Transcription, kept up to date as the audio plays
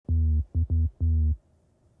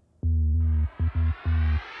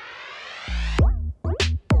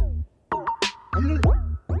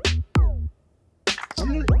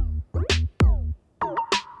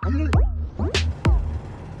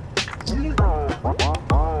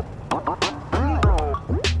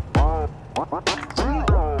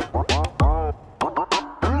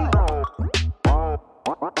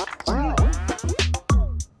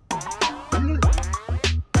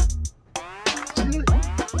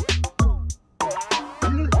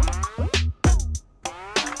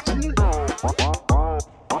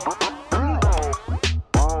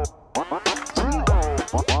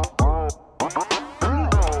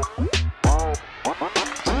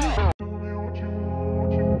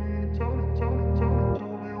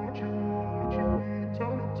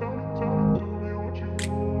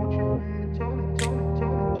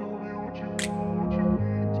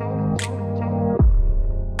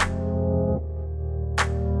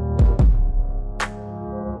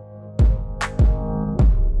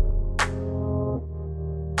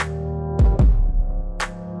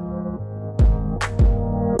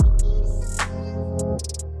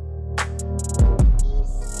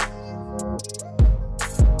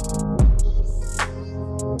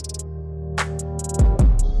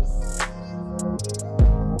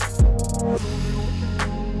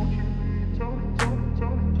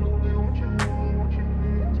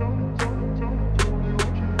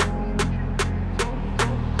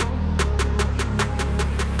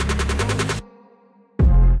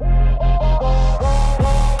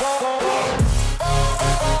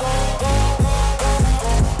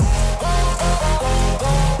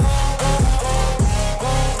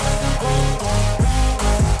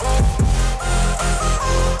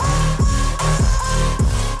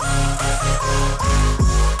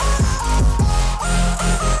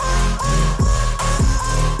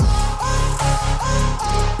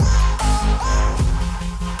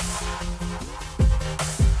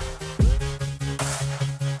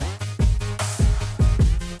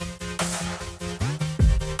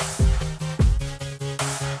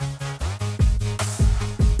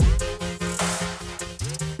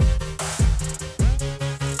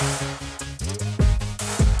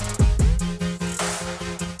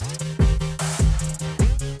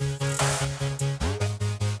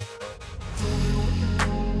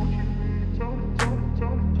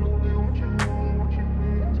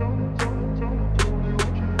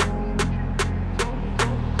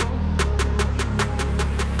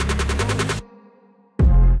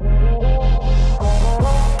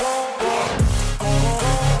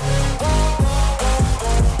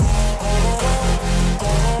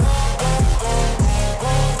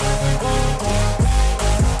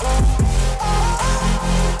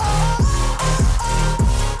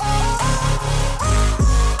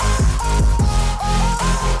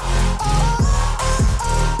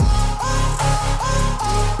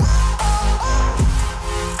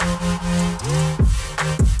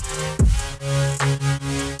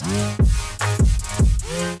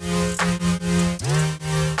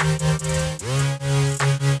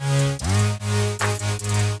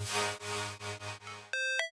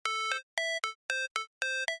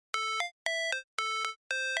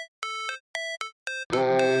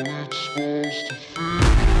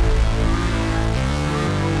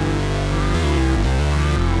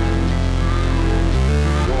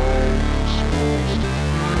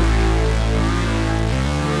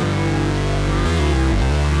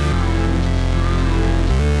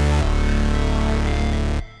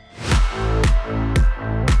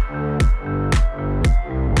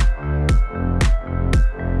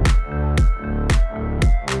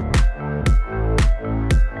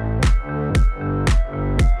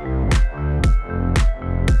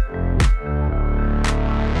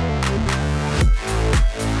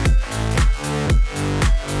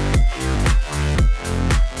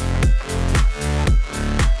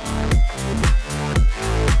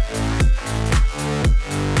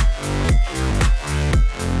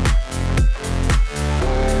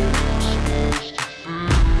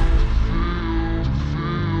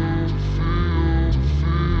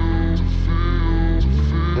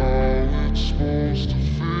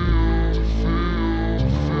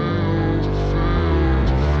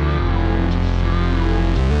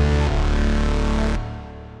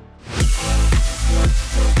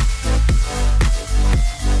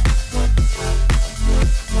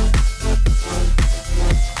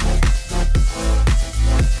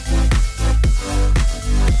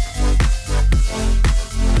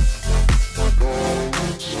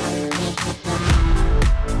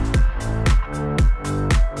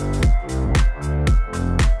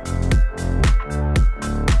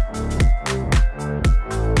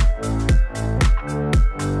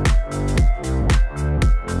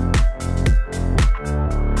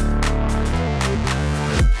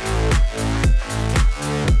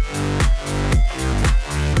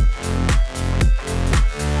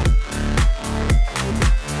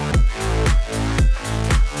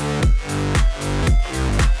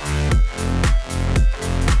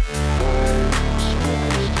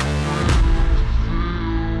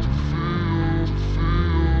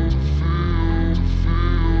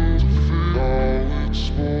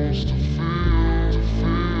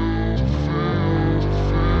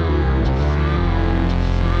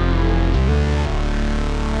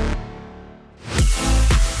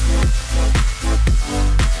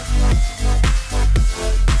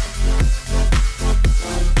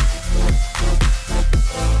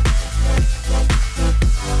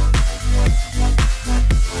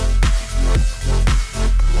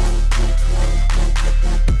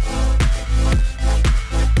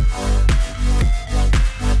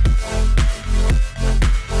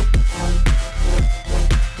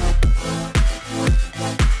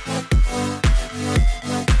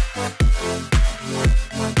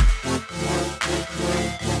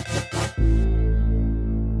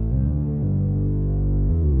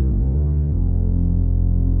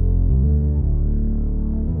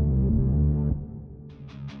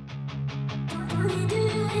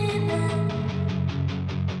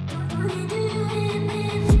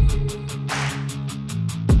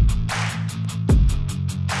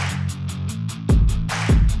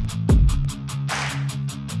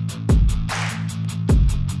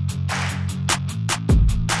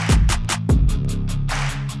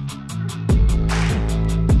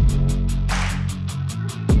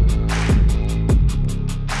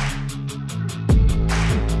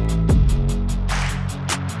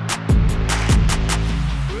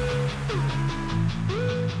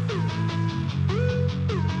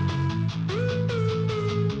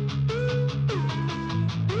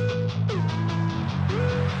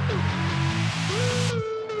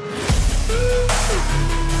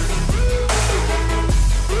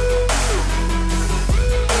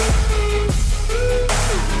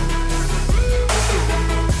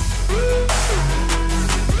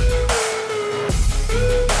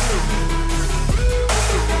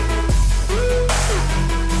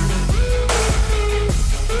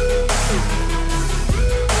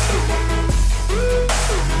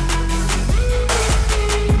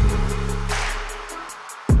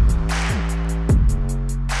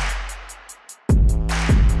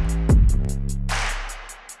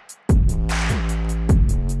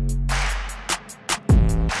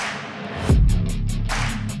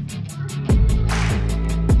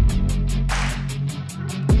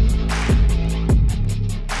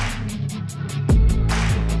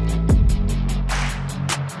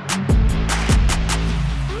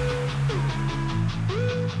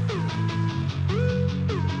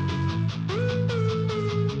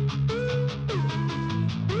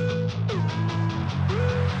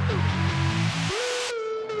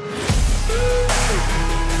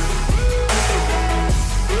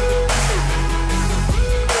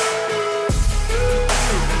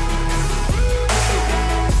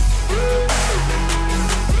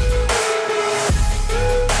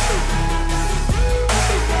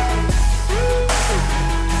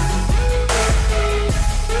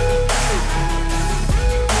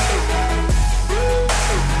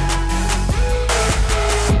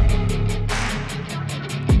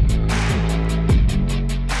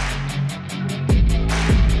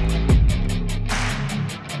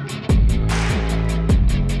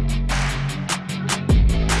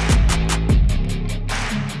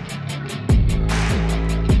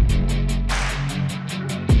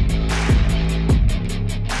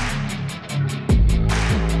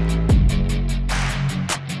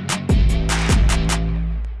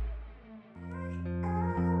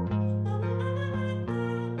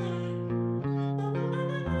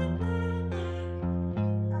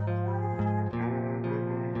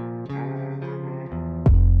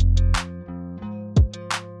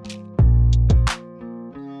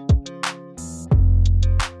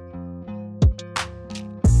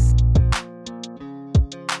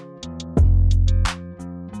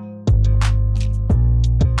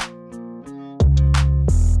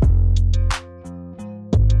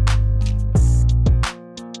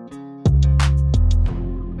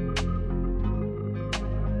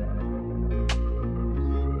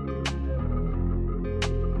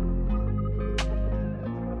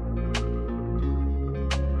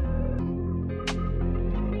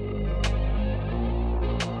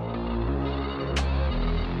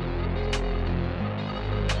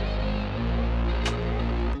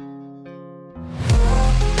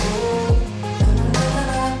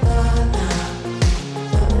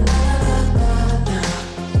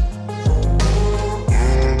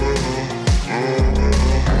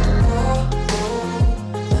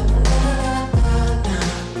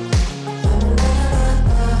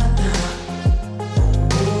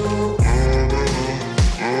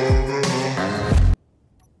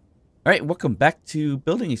Alright, welcome back to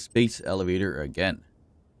building a space elevator again.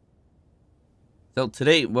 So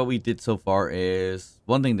today what we did so far is,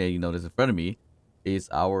 one thing that you notice in front of me is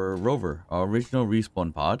our rover, our original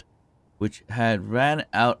respawn pod, which had ran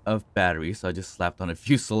out of battery, so I just slapped on a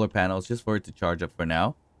few solar panels just for it to charge up for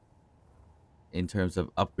now. In terms of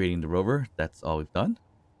upgrading the rover, that's all we've done.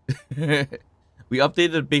 We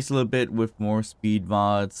updated the base a little bit with more speed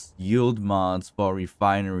mods, yield mods for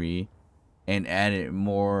refinery, and added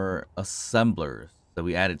more assemblers. So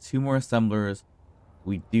we added 2 more assemblers.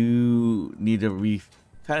 We do need to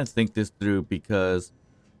kind of think this through because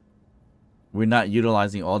we're not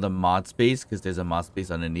utilizing all the mod space because there's a mod space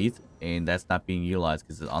underneath and that's not being utilized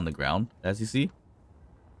because it's on the ground, as you see.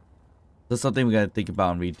 That's something we got to think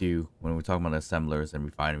about and redo when we're talking about assemblers and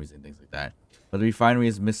refineries and things like that. But the refinery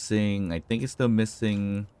is missing, I think it's still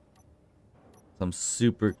missing some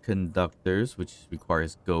superconductors, which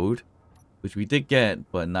requires gold, which we did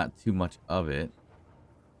get, but not too much of it.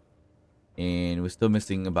 And we're still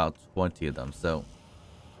missing about 20 of them, so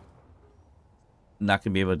not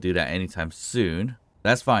gonna be able to do that anytime soon.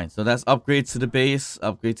 That's fine. So that's upgrades to the base,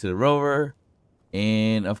 upgrade to the rover,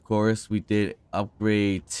 and of course we did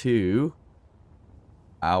upgrade to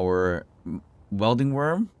our welding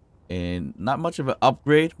worm. And not much of an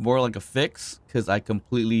upgrade, more like a fix, because I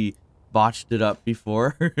completely botched it up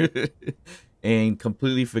before and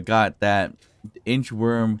completely forgot that the inch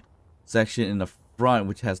worm section in the front,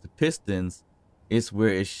 which has the pistons, is where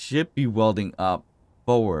it should be welding up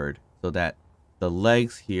forward so that the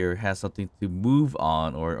legs here has something to move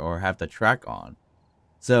on or have the track on.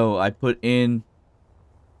 So I put in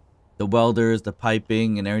the welders, the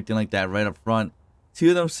piping, and everything like that right up front.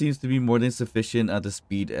 2 of them seems to be more than sufficient at the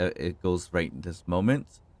speed it goes right in this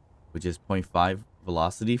moment, which is 0.5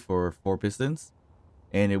 velocity for 4 pistons.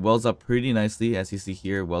 And it welds up pretty nicely, as you see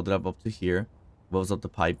here, welded up to here, welds up the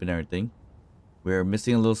pipe and everything. We're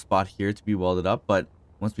missing a little spot here to be welded up, but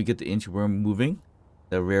once we get the inch worm moving,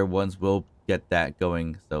 the rear ones will get that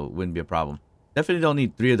going, so it wouldn't be a problem. Definitely don't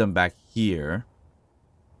need 3 of them back here,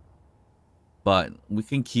 but we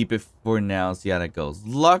can keep it for now and see how that goes.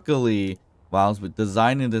 Luckily, while I was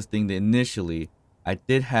designing this thing initially, I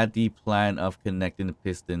did have the plan of connecting the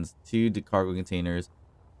pistons to the cargo containers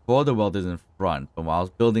for the welders in front. But while I was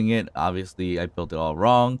building it, obviously I built it all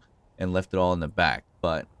wrong and left it all in the back.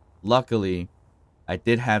 But luckily, I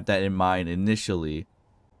did have that in mind initially,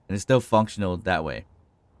 and it's still functional that way.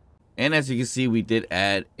 And as you can see, we did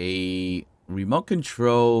add a remote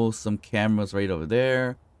control, some cameras right over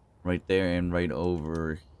there, and right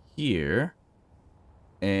over here,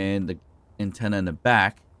 and the antenna in the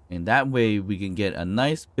back, and that way we can get a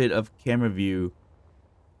nice bit of camera view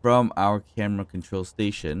from our camera control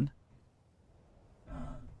station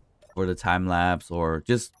for the time lapse or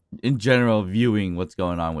just in general viewing what's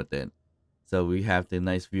going on with it. So we have the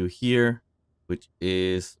nice view here, which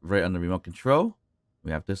is right on the remote control. We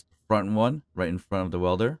have this front one right in front of the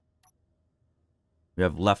welder. We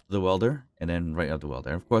have left of the welder and then right of the welder.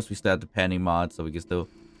 And of course, we still have the panning mod, so we can still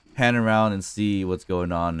pan around and see what's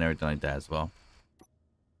going on and everything like that as well.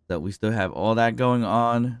 So we still have all that going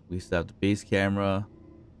on. We still have the base camera.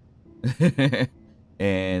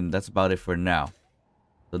 And that's about it for now.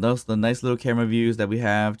 So those are the nice little camera views that we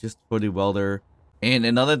have just for the welder. And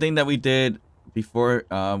another thing that we did before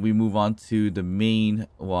we move on to the main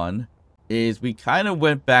one is we kind of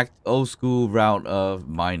went back old school route of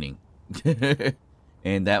mining.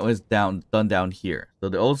 And that was done down here. So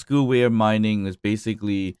the old school way of mining is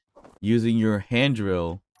basically using your hand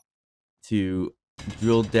drill to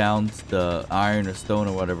drill down the iron or stone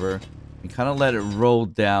or whatever and kind of let it roll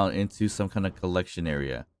down into some kind of collection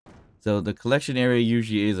area. So the collection area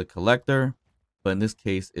usually is a collector, but in this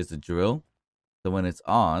case it's a drill. So when it's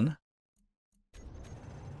on,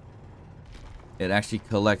 it actually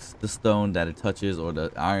collects the stone that it touches or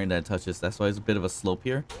the iron that it touches. That's why it's a bit of a slope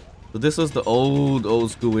here. So this was the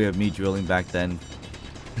old school way of me drilling back then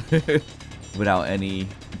without any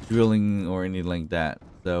drilling or anything like that.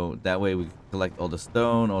 So that way we collect all the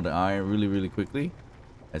stone, all the iron really quickly,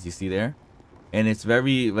 as you see there. And it's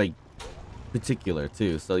very like particular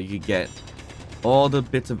too. So you can get all the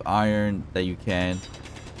bits of iron that you can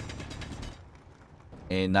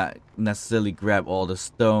and not necessarily grab all the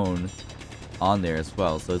stone on there as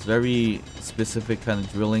well. So it's very specific kind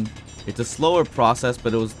of drilling. It's a slower process,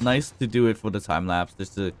 but it was nice to do it for the time lapse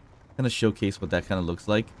just to kind of showcase what that kind of looks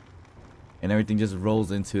like. And everything just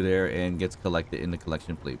rolls into there and gets collected in the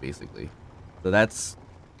collection plate basically. So that's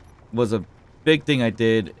was a big thing I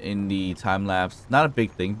did in the time lapse. Not a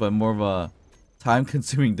big thing, but more of a time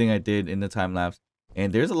consuming thing I did in the time lapse.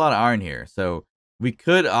 And there's a lot of iron here. So we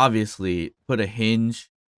could obviously put a hinge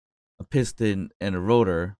a piston and a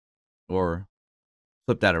rotor, or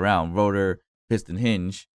flip that around, rotor, piston,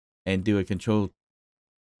 hinge, and do a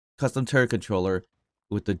custom turret controller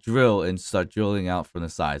with the drill and start drilling out from the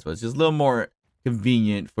sides. But it's just a little more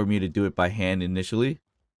convenient for me to do it by hand initially,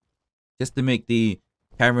 just to make the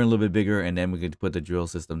cavern a little bit bigger, and then we could put the drill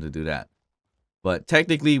system to do that. But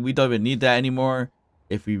technically, we don't even need that anymore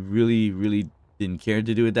if we really didn't care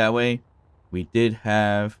to do it that way. We did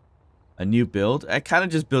have a new build. I kind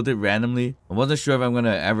of just built it randomly. I wasn't sure if I'm going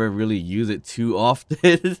to ever really use it too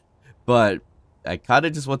often, but I kind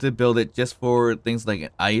of just wanted to build it just for things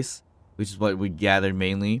like ice, which is what we gathered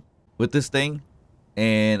mainly with this thing.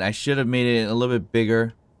 And I should have made it a little bit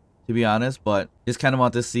bigger, to be honest, but just kind of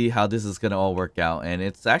want to see how this is going to all work out. And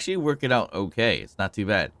it's actually working out okay. It's not too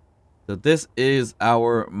bad. So this is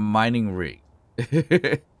our mining rig.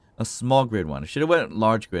 A small grid one. I should have went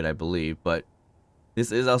large grid, I believe, but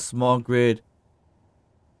this is our small grid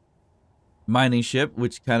mining ship,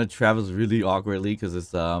 which kind of travels really awkwardly because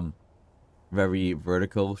it's very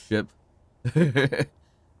vertical ship.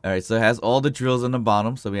 Alright, so it has all the drills on the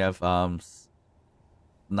bottom. So we have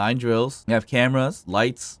 9 drills. We have cameras,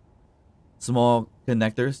 lights, small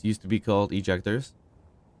connectors, used to be called ejectors,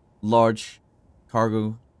 large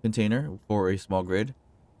cargo container for a small grid,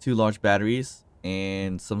 2 large batteries,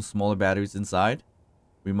 and some smaller batteries inside,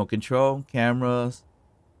 remote control, cameras,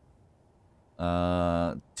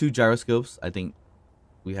 2 gyroscopes. I think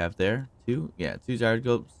we have there 2. Yeah, 2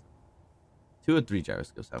 gyroscopes, 2 or 3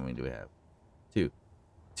 gyroscopes. How many do we have? 2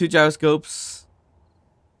 gyroscopes,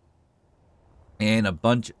 and a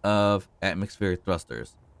bunch of atmospheric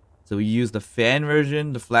thrusters. So we use the fan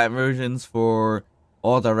version, the flat versions for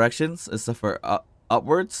all directions, except for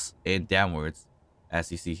upwards and downwards,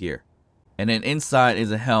 as you see here. And then inside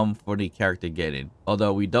is a helm for the character getting.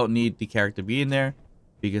 Although we don't need the character being there,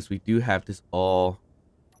 because we do have this all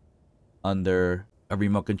under a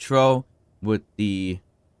remote control with the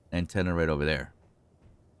antenna right over there.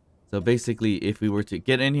 So basically, if we were to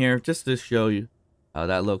get in here, just to show you how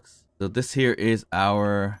that looks. So this here is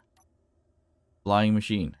our flying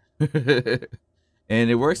machine. And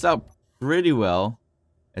it works out pretty well.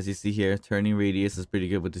 As you see here, turning radius is pretty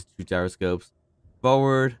good with these 2 gyroscopes.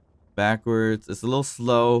 Forward, backwards. It's a little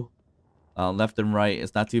slow. Left and right,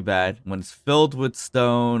 it's not too bad. When it's filled with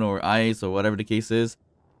stone or ice or whatever the case is,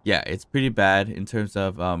 yeah, it's pretty bad in terms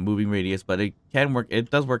of moving radius, but it can work. It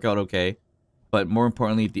does work out okay. But more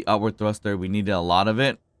importantly, the outward thruster, we needed a lot of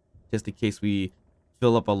it, just in case we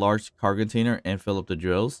fill up a large cargo container and fill up the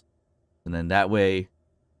drills. And then that way,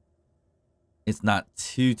 it's not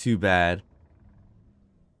too bad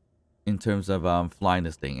in terms of flying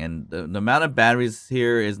this thing. And the amount of batteries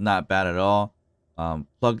here is not bad at all.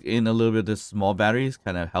 Plugged in a little bit of the small batteries,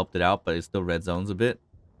 kind of helped it out, but it still red zones a bit.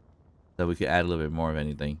 So we could add a little bit more of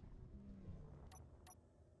anything.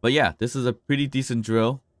 But yeah, this is a pretty decent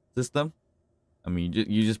drill system. I mean,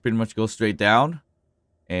 you just pretty much go straight down,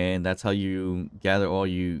 and that's how you gather all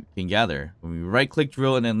you can gather. When we right click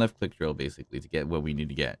drill and then left click drill, basically, to get what we need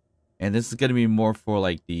to get. And this is going to be more for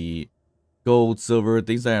like the gold, silver,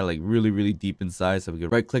 things that are like really deep inside. So we can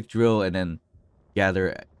right click drill and then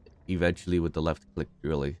gather eventually with the left click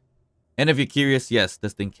drilling. And if you're curious, yes,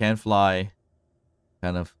 this thing can fly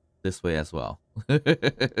kind of this way as well.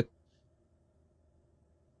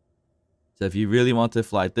 So if you really want to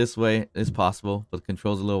fly this way, it's possible, but the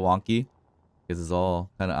control's a little wonky because it's all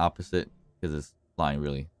kind of opposite, because it's flying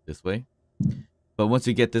really this way. But once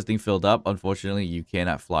you get this thing filled up, unfortunately, you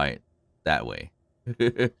cannot fly it that way.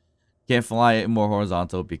 Can't fly it more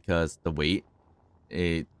horizontal because the weight,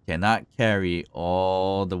 it cannot carry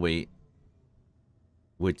all the weight,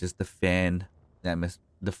 which is the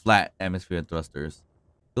the flat atmosphere thrusters.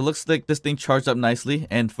 So it looks like this thing charged up nicely.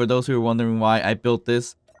 And for those who are wondering why I built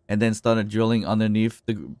this and then started drilling underneath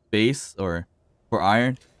the base or for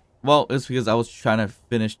iron, well, it's because I was trying to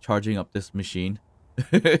finish charging up this machine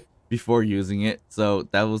before using it. So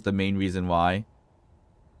that was the main reason why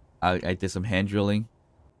I did some hand drilling.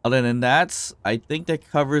 Other than that, I think that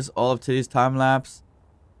covers all of today's time lapse.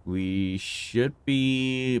 We should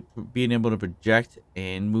be being able to project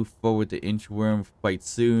and move forward the inchworm quite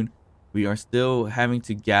soon. We are still having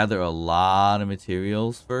to gather a lot of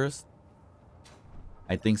materials first.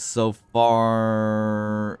 I think so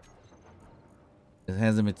far it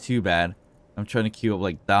hasn't been too bad. I'm trying to queue up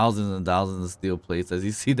like thousands and thousands of steel plates, as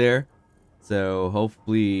you see there. So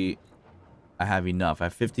hopefully I have enough. I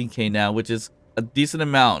have 15k now, which is a decent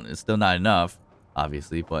amount. It's still not enough,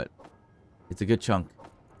 obviously, but it's a good chunk.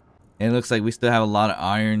 And it looks like we still have a lot of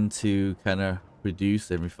iron to kind of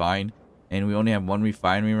produce and refine. And we only have one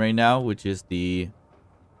refinery right now, which is the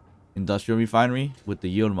industrial refinery with the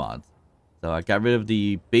yield mods. So I got rid of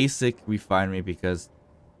the basic refinery because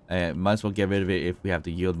I might as well get rid of it if we have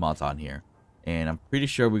the yield mods on here. And I'm pretty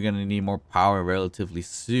sure we're going to need more power relatively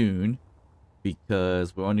soon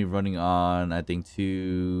because we're only running on, I think,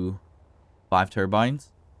 5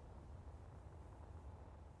 turbines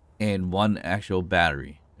and 1 actual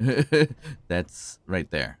battery. That's right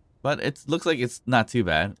there. But it looks like it's not too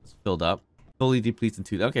bad. It's filled up. Fully depletes in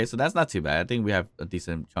 2. Okay, so that's not too bad. I think we have a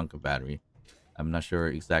decent chunk of battery. I'm not sure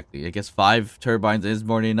exactly. I guess 5 turbines is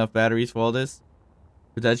more than enough batteries for all this,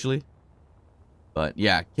 potentially. But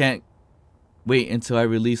yeah, can't wait until I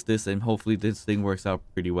release this and hopefully this thing works out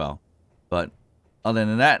pretty well. But other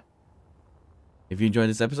than that, if you enjoyed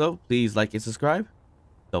this episode, please like and subscribe.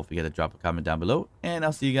 Don't forget to drop a comment down below, and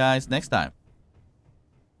I'll see you guys next time.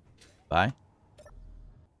 Bye.